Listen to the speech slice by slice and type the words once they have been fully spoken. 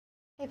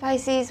Hey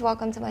Pisces,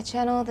 welcome to my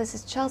channel. This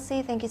is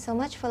Chelsea. Thank you so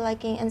much for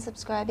liking and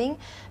subscribing.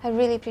 I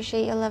really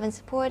appreciate your love and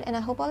support, and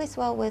I hope all is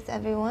well with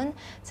everyone.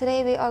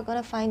 Today we are going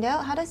to find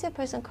out, how does your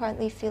person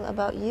currently feel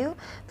about you?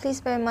 Please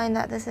bear in mind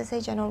that this is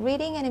a general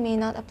reading and it may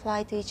not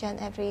apply to each and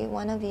every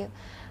one of you.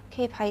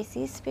 Okay,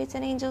 Pisces, spirits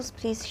and angels,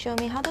 please show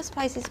me, how does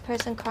Pisces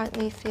person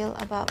currently feel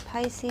about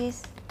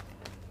Pisces?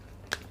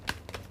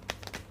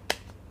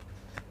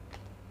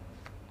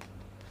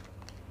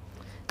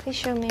 Please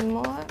show me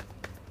more.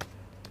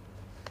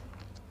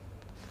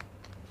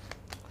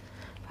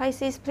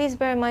 Pisces, please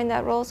bear in mind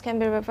that roles can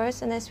be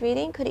reversed in this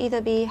reading. Could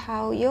either be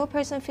how your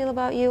person feel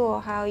about you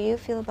or how you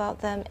feel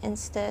about them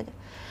instead.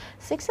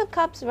 Six of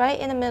Cups right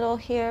in the middle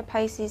here.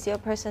 Pisces, your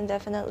person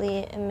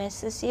definitely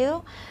misses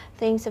you.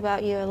 Thinks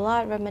about you a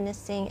lot,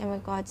 reminiscing in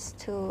regards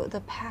to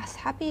the past.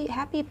 Happy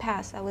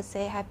past, I would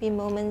say. Happy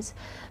moments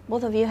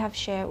both of you have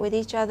shared with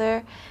each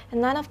other.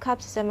 And Nine of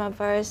Cups is in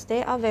reverse.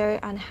 They are very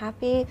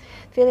unhappy,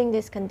 feeling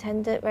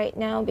discontented right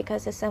now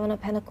because the Seven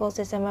of Pentacles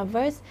is in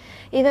reverse.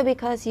 Either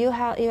because you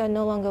are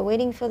no longer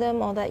waiting for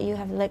them, or that you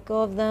have let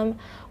go of them,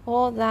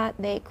 or that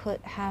they could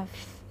have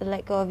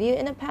let go of you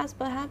in the past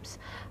perhaps.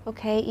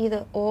 Okay,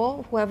 either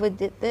or, whoever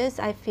did this,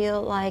 I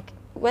feel like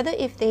whether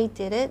if they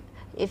did it,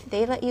 if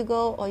they let you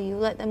go or you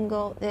let them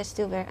go, they're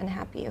still very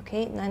unhappy.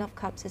 Okay, Nine of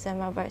Cups is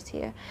in reverse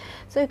here.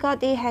 So you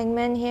got the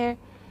Hangman here.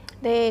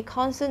 They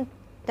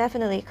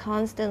definitely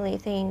constantly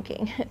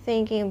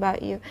thinking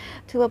about you,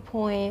 to a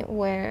point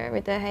where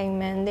with the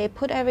Hangman, they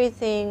put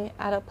everything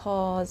at a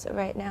pause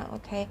right now.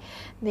 Okay,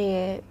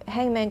 the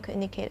Hangman could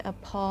indicate a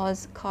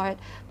pause card,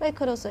 but it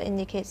could also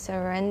indicate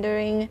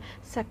surrendering,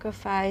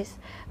 sacrifice.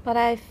 But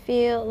I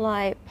feel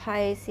like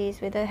Pisces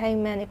with the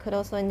Hangman, it could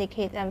also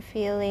indicate them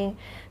feeling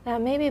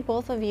that maybe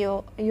both of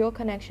you, your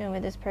connection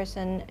with this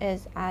person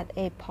is at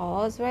a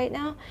pause right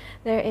now.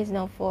 There is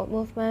no forward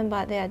movement,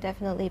 but they are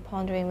definitely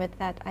pondering with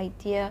that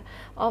idea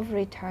of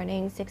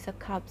returning. Six of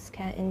Cups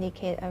can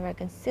indicate a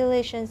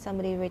reconciliation,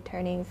 somebody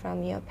returning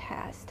from your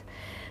past.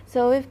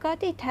 So we've got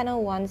the Ten of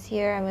Wands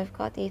here, and we've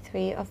got the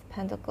Three of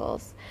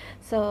Pentacles.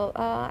 So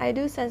I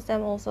do sense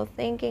them also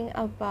thinking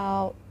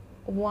about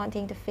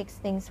wanting to fix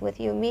things with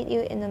you, meet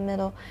you in the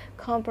middle,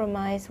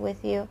 compromise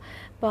with you.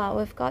 But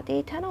we've got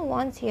the Ten of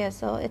Wands here,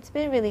 so it's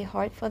been really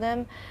hard for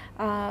them.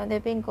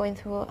 They've been going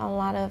through a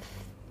lot of,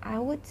 I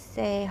would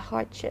say,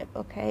 hardship.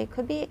 Okay, it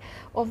could be,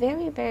 or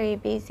very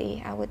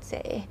busy, I would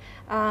say.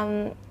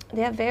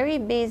 They are very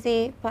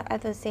busy, but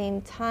at the same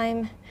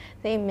time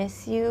they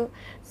miss you.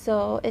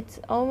 So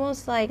it's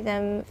almost like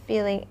them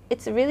feeling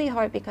it's really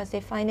hard, because they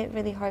find it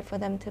really hard for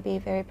them to be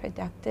very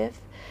productive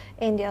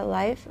in their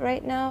life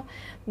right now,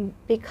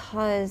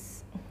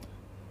 because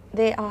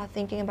they are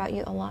thinking about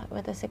you a lot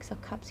with the Six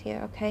of Cups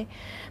here. Okay,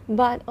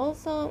 but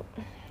also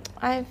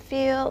I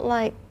feel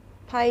like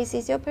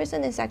Pisces, your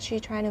person is actually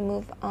trying to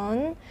move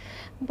on,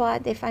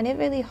 but they find it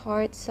really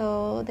hard.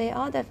 So they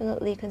are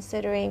definitely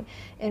considering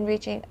and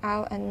reaching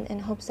out, and in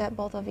hopes that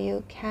both of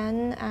you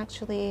can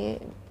actually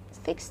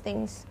fix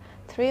things.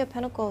 Three of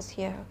Pentacles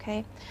here.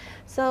 Okay,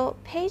 so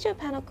Page of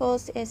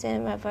Pentacles is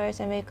in reverse,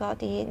 and we got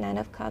the Nine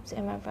of Cups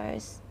in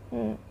reverse.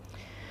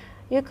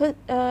 You could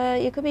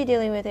be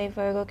dealing with a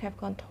Virgo,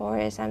 Capricorn,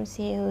 Taurus. I'm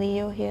seeing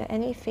Leo here.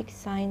 Any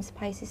fixed signs,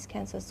 Pisces,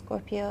 Cancer,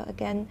 Scorpio,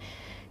 again,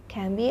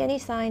 can be any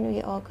sign.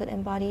 We all could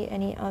embody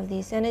any of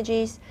these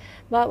energies.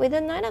 But with the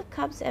Nine of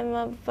Cups in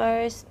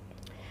reverse,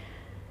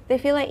 they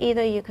feel like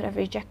either you could have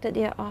rejected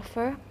their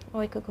offer,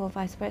 or it could go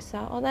vice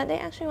versa, or that they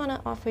actually want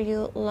to offer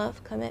you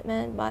love,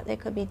 commitment, but they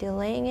could be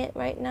delaying it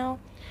right now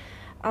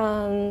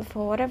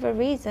for whatever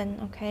reason.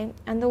 Okay,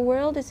 and the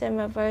World is in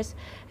reverse.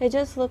 It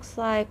just looks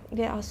like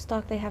they are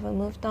stuck, they haven't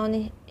moved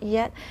on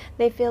yet.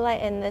 They feel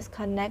like in this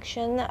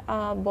connection,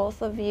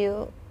 both of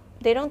you,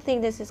 they don't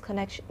think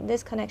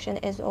this connection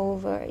is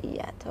over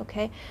yet.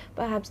 Okay,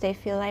 perhaps they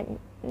feel like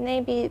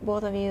maybe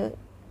both of you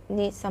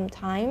need some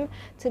time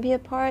to be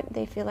apart.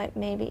 They feel like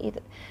maybe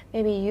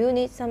you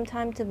need some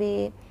time to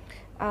be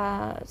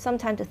some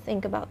time to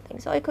think about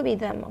things. So it could be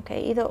them.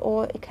 Okay, either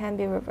or, it can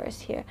be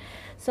reversed here.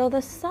 So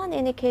the Sun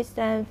indicates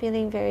them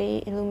feeling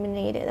very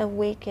illuminated,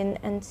 awakened,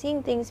 and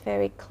seeing things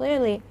very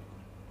clearly.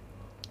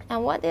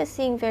 And what they're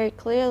seeing very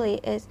clearly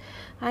is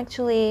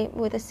actually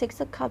with the Six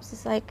of Cups,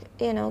 it's like,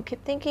 you know,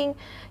 keep thinking,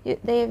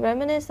 they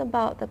reminisce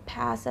about the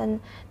past, and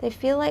they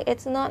feel like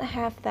it's not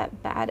half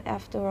that bad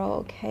after all.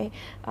 Okay,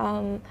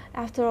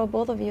 after all,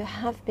 both of you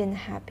have been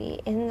happy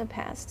in the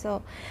past.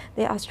 So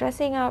they are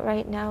stressing out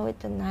right now with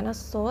the Nine of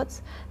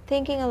Swords,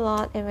 thinking a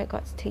lot in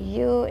regards to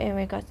you, in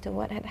regards to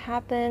what had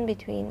happened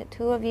between the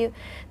two of you.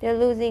 They're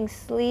losing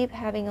sleep,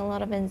 having a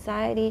lot of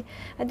anxiety.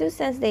 I do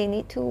sense they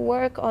need to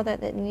work, or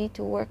that they need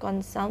to work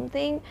on something.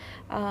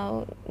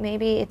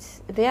 Maybe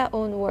it's their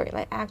own work,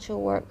 like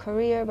actual work,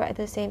 career, but at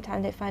the same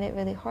time they find it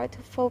really hard to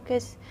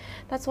focus.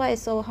 That's why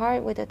it's so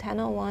hard with the Ten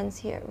of Wands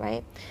here,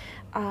 right?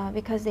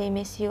 Because they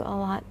miss you a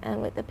lot.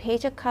 And with the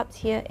Page of Cups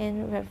here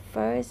in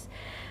reverse,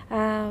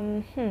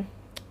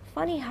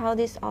 funny how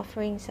these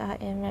offerings are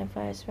in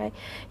reverse, right?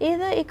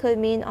 Either it could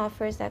mean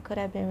offers that could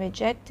have been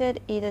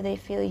rejected, either they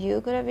feel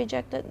you could have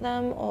rejected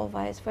them, or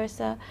vice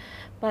versa.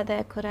 But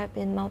there could have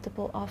been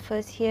multiple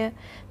offers here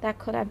that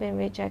could have been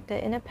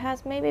rejected in the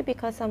past, maybe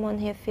because someone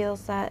here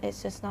feels that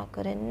it's just not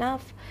good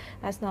enough,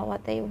 that's not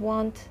what they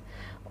want,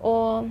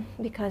 or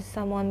because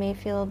someone may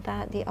feel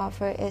that the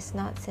offer is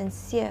not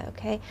sincere,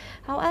 okay?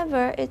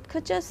 However, it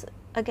could just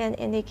again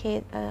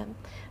indicate a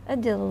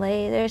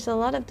delay. There's a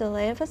lot of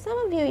delay, and for some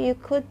of you, you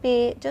could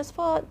be just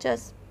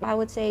I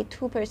would say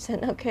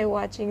 2%, okay,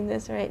 watching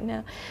this right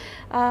now.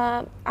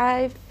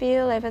 I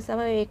feel like for some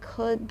of you, it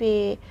could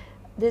be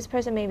this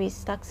person may be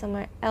stuck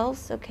somewhere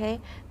else, okay?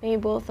 Maybe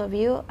both of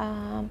you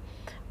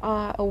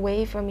are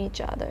away from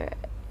each other,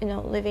 you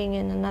know, living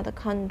in another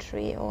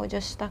country, or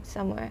just stuck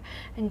somewhere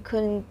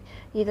and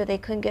either they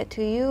couldn't get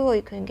to you, or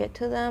you couldn't get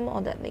to them,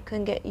 or that they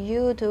couldn't get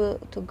you to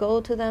go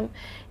to them,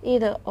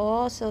 either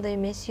or. So they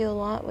miss you a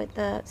lot with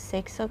the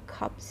Six of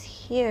Cups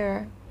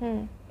here.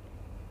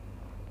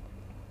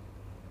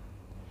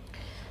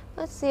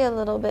 Let's see a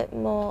little bit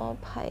more,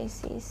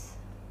 Pisces.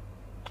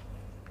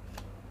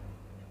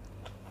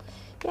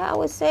 Yeah, I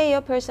would say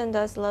your person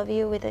does love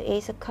you with the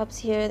Ace of Cups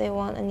here. They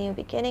want a new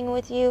beginning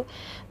with you.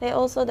 They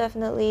also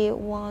definitely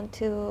want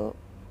to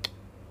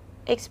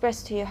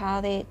express to you how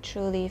they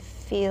truly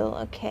feel,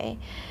 okay?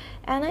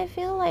 And I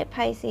feel like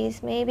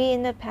Pisces, maybe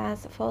in the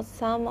past, for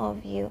some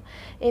of you,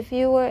 if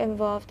you were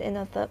involved in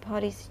a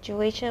third-party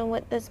situation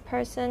with this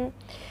person,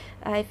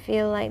 I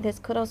feel like this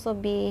could also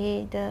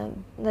be the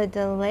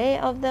delay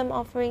of them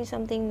offering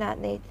something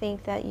that they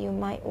think that you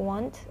might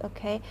want,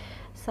 okay?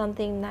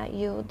 Something that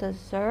you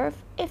deserve,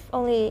 if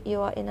only you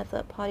are in a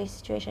third-party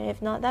situation.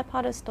 If not, that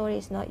part of the story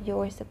is not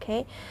yours,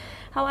 okay?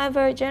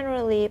 However,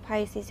 generally,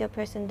 Pisces, your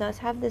person does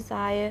have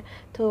desire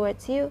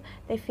towards you.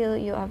 They feel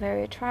you are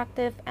very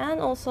attractive, and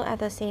also at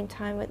the same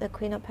time with the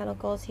Queen of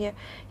Pentacles here,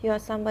 you are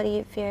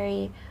somebody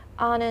very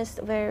honest,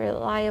 very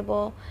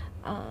reliable,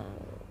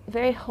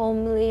 very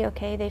homely,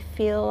 okay? They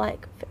feel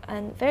like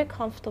and very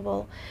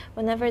comfortable.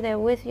 Whenever they're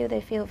with you,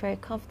 they feel very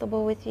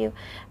comfortable with you,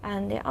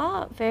 and they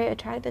are very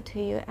attracted to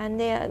you, and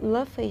their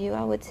love for you,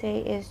 I would say,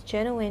 is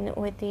genuine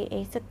with the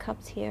Ace of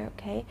Cups here,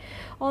 okay?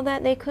 Or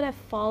that they could have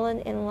fallen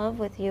in love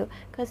with you,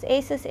 because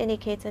Aces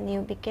indicates a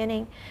new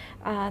beginning.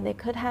 They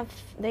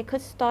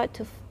could start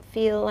to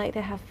feel like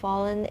they have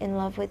fallen in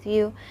love with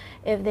you.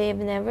 If they've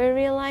never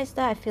realized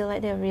that, I feel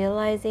like they're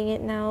realizing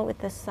it now with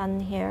the Sun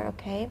here,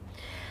 okay?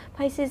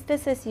 Pisces,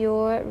 this is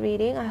your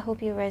reading. I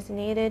hope you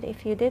resonated.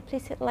 If you did,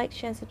 please hit like,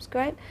 share, and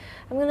subscribe.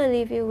 I'm going to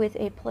leave you with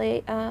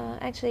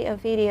actually a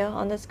video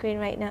on the screen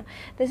right now.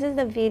 This is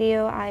the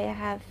video I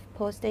have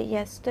posted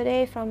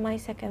yesterday from my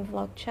second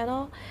vlog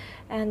channel,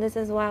 and this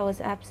is why I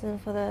was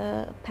absent for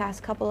the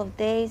past couple of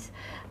days.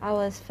 I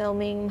was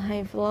filming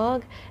my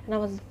vlog, and I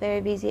was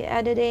very busy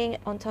editing.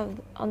 On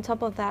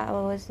top of that, I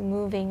was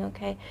moving,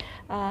 okay?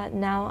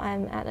 Now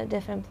I'm at a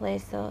different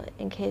place, so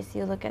in case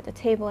you look at the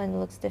table and it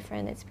looks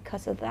different, it's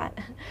because of that.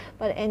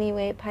 But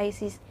anyway,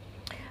 Pisces,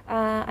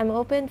 I'm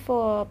open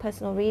for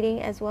personal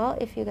reading as well.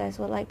 If you guys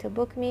would like to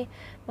book me,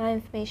 my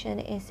information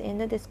is in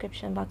the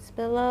description box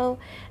below.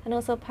 And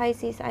also,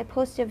 Pisces, I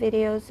post your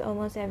videos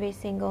almost every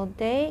single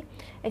day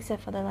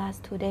except for the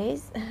last 2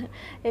 days.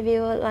 If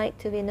you would like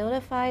to be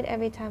notified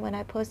every time when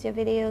I post your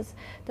videos,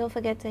 don't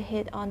forget to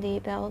hit on the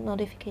bell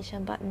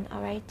notification button.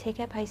 Alright, take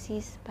care,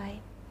 Pisces. Bye.